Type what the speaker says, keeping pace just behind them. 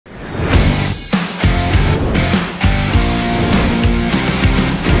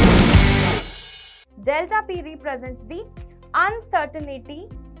delta p represents the uncertainty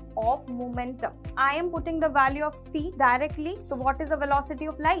of momentum. I am putting the value of c directly. So what is the velocity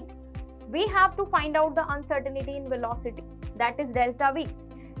of light? We have to find out the uncertainty in velocity, that is delta v,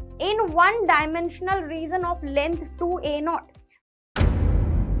 in one dimensional region of length 2a0.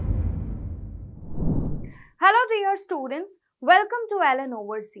 Hello dear students, welcome to Allen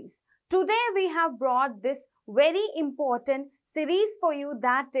Overseas. Today we have brought this very important series for you,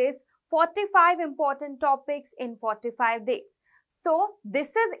 that is 45 important topics in 45 days. So this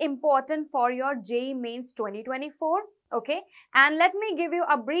is important for your JEE Mains 2024, okay? And let me give you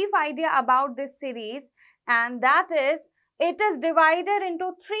a brief idea about this series, and that is, it is divided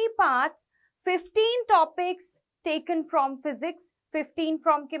into 3 parts, 15 topics taken from physics, 15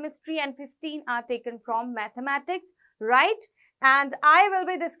 from chemistry and 15 are taken from mathematics, right? And I will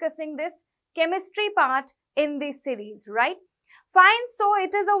be discussing this chemistry part in this series, right? Fine, so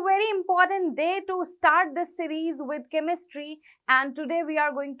it is a very important day to start this series with chemistry, and today we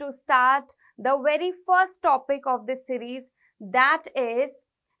are going to start the very first topic of this series, that is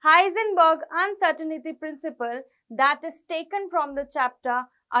Heisenberg Uncertainty Principle, that is taken from the chapter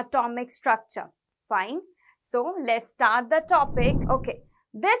Atomic Structure. Fine, so let's start the topic. Okay,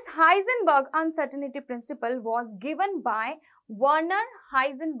 this Heisenberg Uncertainty Principle was given by Werner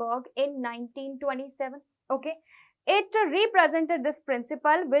Heisenberg in 1927, okay? It represented this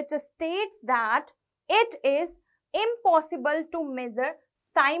principle which states that it is impossible to measure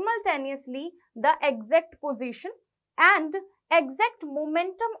simultaneously the exact position and exact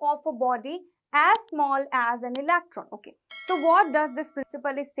momentum of a body as small as an electron. Okay, so what does this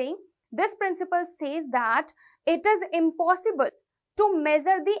principle is saying? This principle says that it is impossible to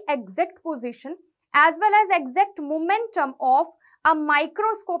measure the exact position as well as exact momentum of a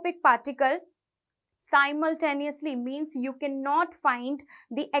microscopic particle simultaneously. Means you cannot find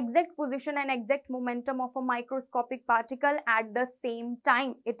the exact position and exact momentum of a microscopic particle at the same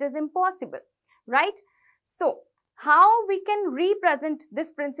time. It is impossible, right? So how we can represent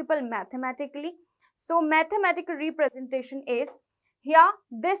this principle mathematically? So mathematical representation is here.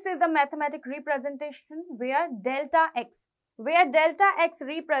 This is the mathematical representation where delta x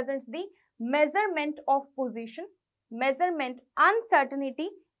represents the measurement of position, measurement uncertainty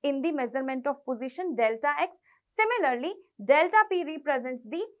in the measurement of position delta x. Similarly, delta p represents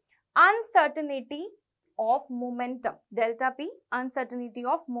the uncertainty of momentum, delta p, uncertainty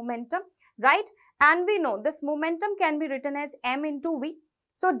of momentum, right? And we know this momentum can be written as m into v.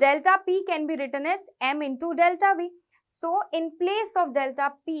 So delta p can be written as m into delta v. So in place of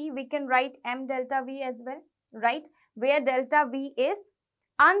delta p, we can write m delta v as well, right? Where delta v is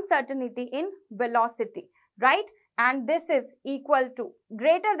uncertainty in velocity, right? And this is equal to,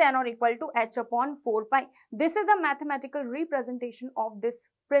 greater than or equal to h upon 4 pi. This is the mathematical representation of this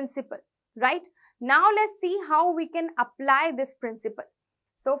principle, right? Now let's see how we can apply this principle.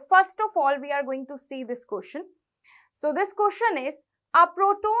 So first of all, we are going to see this question. So this question is, a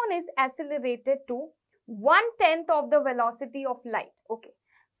proton is accelerated to 1/10 of the velocity of light. Okay,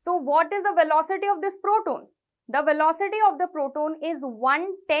 so what is the velocity of this proton? The velocity of the proton is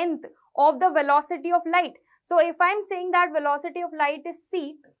 1/10 of the velocity of light. So if I am saying that velocity of light is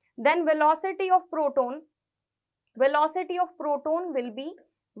c, then velocity of proton will be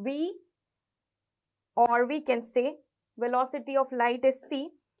v, or we can say velocity of light is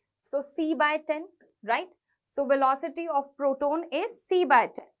c. So c by 10, right? So velocity of proton is c by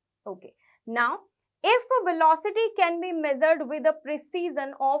 10. Okay. Now, if a velocity can be measured with a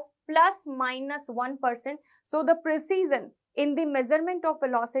precision of plus minus 1%, so the precision in the measurement of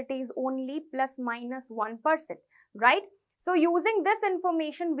velocity is only plus minus 1%, right? So using this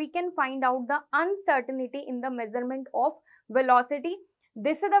information, we can find out the uncertainty in the measurement of velocity.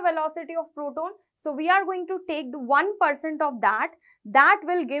 This is the velocity of proton. So we are going to take the 1% of that. That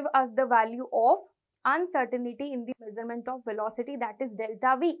will give us the value of uncertainty in the measurement of velocity, that is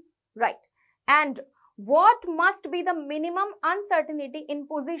delta v, right? And what must be the minimum uncertainty in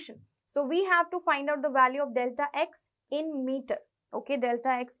position? So we have to find out the value of delta x in meter, okay, delta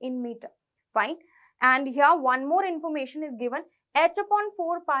x in meter, fine. And here one more information is given, h upon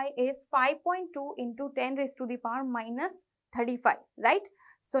 4 pi is 5.2 into 10 raised to the power minus 35, right?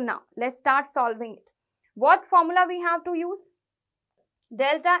 So now let's start solving it. What formula we have to use?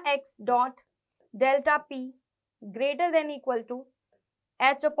 Delta x dot delta p greater than equal to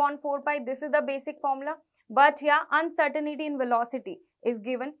h upon 4 pi. This is the basic formula, but here uncertainty in velocity is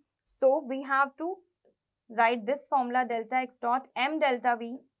given. So we have to write this formula, delta x dot m delta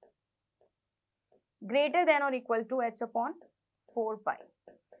v greater than or equal to h upon 4 pi,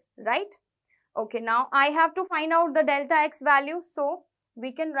 right? Okay, now I have to find out the delta x value. So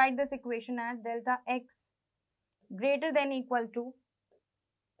we can write this equation as delta x greater than equal to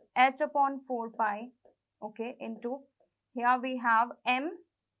h upon 4 pi, okay, into, here we have m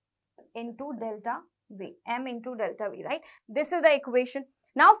into delta v, m into delta v, right? This is the equation.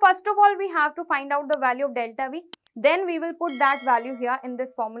 Now, first of all, we have to find out the value of delta v. Then we will put that value here in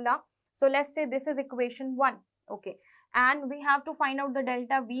this formula. So, let's say this is equation 1, okay. And we have to find out the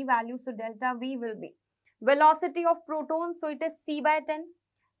delta v value. So, delta v will be velocity of proton. So, it is c by 10.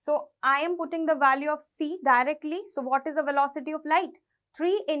 So, I am putting the value of c directly. So, what is the velocity of light?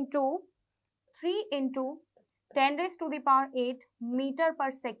 3 into 10 raised to the power 8 meter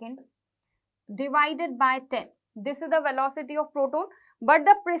per second divided by 10. This is the velocity of proton, but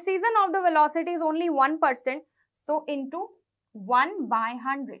the precision of the velocity is only 1%. So, into 1 by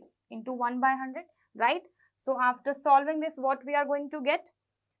 100, into 1 by 100, right? So, after solving this, what we are going to get?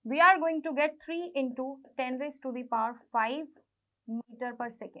 We are going to get 3 into 10 raised to the power 5 meter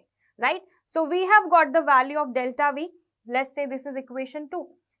per second, right? So, we have got the value of delta V. Let's say this is equation 2.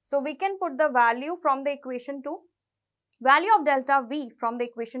 So, we can put the value from the equation 2, value of delta V from the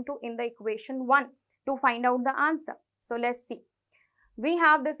equation 2 in the equation 1 to find out the answer. So, let's see. We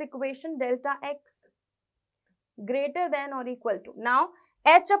have this equation delta x greater than or equal to. Now,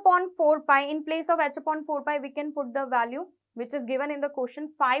 h upon 4 pi, in place of h upon 4 pi, we can put the value which is given in the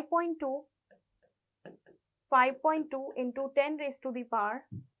question 5.2 into 10 raised to the power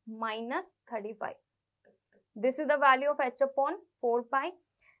minus 35. This is the value of h upon 4 pi.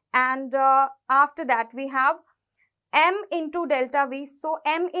 And after that, we have m into delta v. So,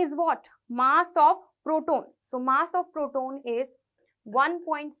 m is what? Mass of proton. So, mass of proton is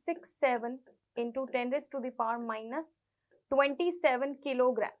 1.67 into 10 raised to the power minus 27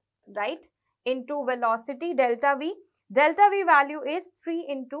 kilogram, right? Into velocity delta v. Delta v value is 3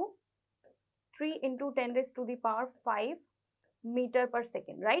 into 10 raised to the power 5 meter per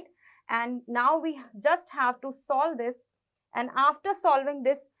second, right? And now we just have to solve this, and after solving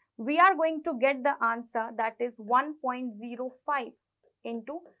this, we are going to get the answer, that is 1.05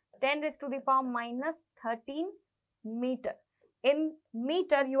 into 10 raised to the power minus 13 meter. In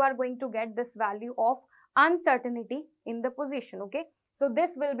meter, you are going to get this value of uncertainty in the position, okay? So,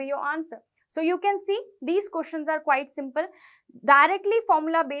 this will be your answer. So, you can see these questions are quite simple. Directly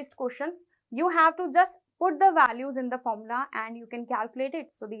formula based questions, you have to just put the values in the formula and you can calculate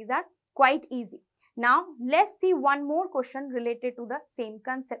it. So, these are quite easy. Now, let's see one more question related to the same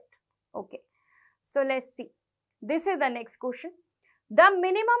concept. Okay. So, let's see. This is the next question. The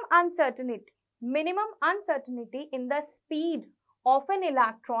minimum uncertainty in the speed of an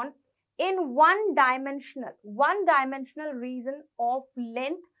electron in one-dimensional region of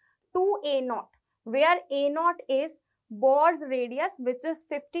length 2a0, where a0 is Bohr's radius, which is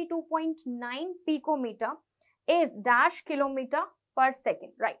 52.9 picometer, is dash kilometer per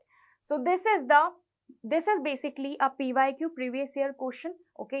second, right? So, this is basically a PYQ, previous year question.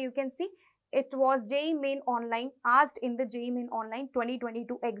 Okay, you can see it was JEE Main online, asked in the JEE Main online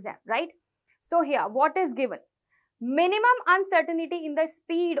 2022 exam, right? So, here what is given? Minimum uncertainty in the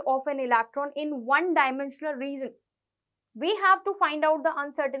speed of an electron in one-dimensional region. We have to find out the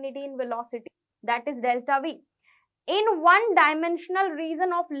uncertainty in velocity, that is delta V, in one-dimensional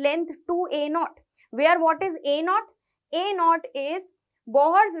region of length 2a0, where what is a0? a0 is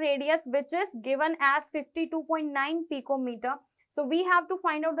Bohr's radius, which is given as 52.9 picometer. So, we have to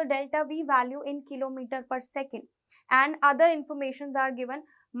find out the delta V value in kilometer per second, and other informations are given.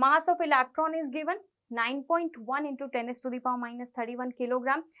 Mass of electron is given 9.1 into 10 raised to the power minus 31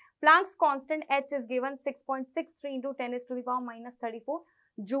 kilogram. Planck's constant H is given 6.63 into 10 raised to the power minus 34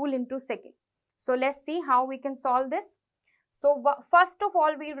 joule into second. So, let's see how we can solve this. So, first of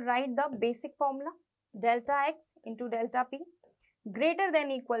all, we will write the basic formula, delta x into delta p greater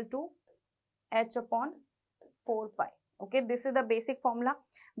than equal to h upon 4 pi. Okay, this is the basic formula,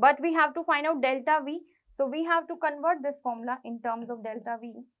 but we have to find out delta v. So, we have to convert this formula in terms of delta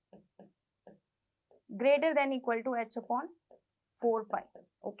v greater than equal to h upon 4 pi.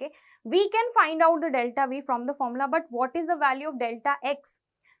 Okay, we can find out the delta v from the formula, but what is the value of delta x?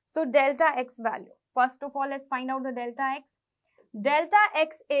 So, delta x value, first of all, let's find out the delta x. Delta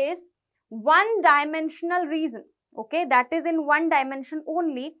x is one-dimensional region, okay, that is in one dimension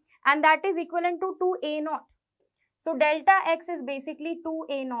only, and that is equivalent to 2a0. So, delta x is basically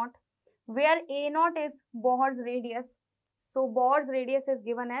 2a0, where a0 is Bohr's radius. So, Bohr's radius is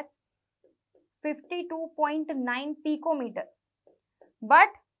given as 52.9 picometer, but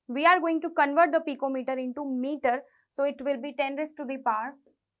we are going to convert the picometer into meter. So, it will be 10 raised to the power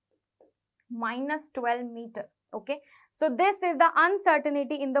minus 12 meter. Okay. So, this is the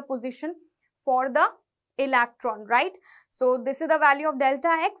uncertainty in the position for the electron, right? So this is the value of delta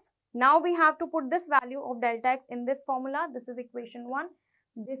x. Now we have to put this value of delta x in this formula. This is equation 1.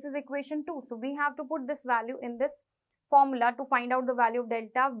 This is equation 2. So we have to put this value in this formula to find out the value of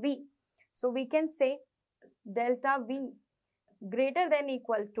delta v. So we can say delta v greater than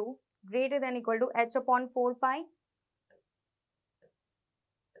equal to h upon 4 pi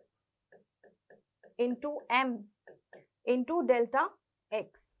into m into delta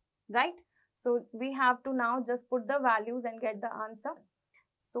x, right? So we have to now just put the values and get the answer.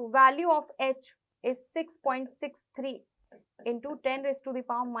 So value of h is 6.63 into 10 raised to the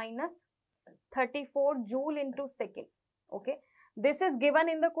power minus 34 joule into second. Okay, this is given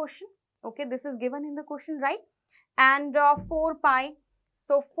in the question. Okay, this is given in the question, right? And 4 pi,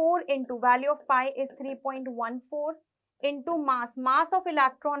 so 4 into value of pi is 3.14 into mass of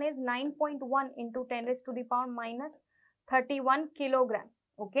electron is 9.1 into 10 raised to the power minus 31 kilogram.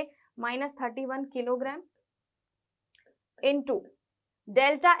 Okay, minus 31 kilogram into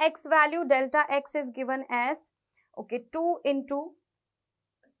delta x value. Delta x is given as, okay, 2 into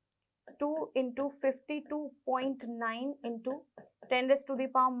 52.9 into 10 raised to the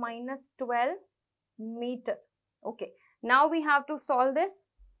power minus 12 meter. Okay, now we have to solve this.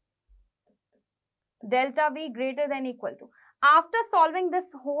 Delta v greater than equal to. After solving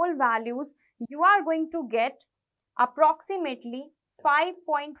this whole values, you are going to get approximately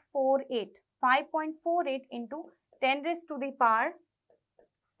 5.48 into 10 raised to the power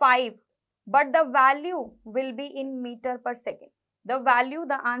 5, but the value will be in meter per second. The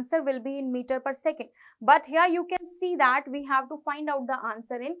answer will be in meter per second. But here you can see that we have to find out the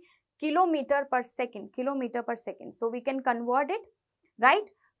answer in kilometer per second. So we can convert it,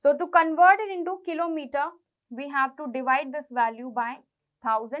 right? So to convert it into kilometer, we have to divide this value by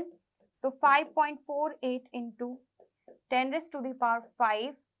 1000. So 5.48 into 10 raised to the power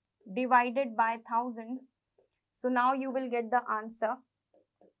 5 divided by 1000. So now you will get the answer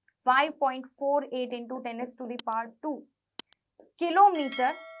 5.48 into 10 raised to the power 2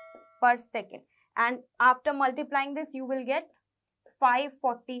 kilometer per second. And after multiplying this, you will get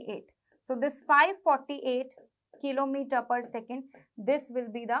 548. So this 548 kilometer per second, this will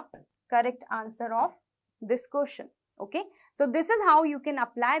be the correct answer of this question. Okay, so this is how you can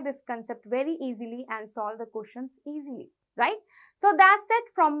apply this concept very easily and solve the questions easily, right? So that's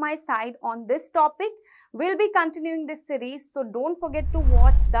it from my side on this topic. We'll be continuing this series, so don't forget to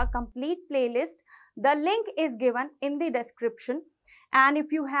watch the complete playlist. The link is given in the description. And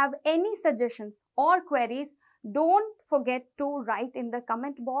if you have any suggestions or queries, don't forget to write in the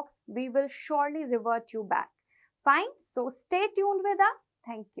comment box. We will surely revert you back. Fine, so stay tuned with us.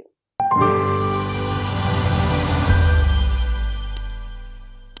 Thank you.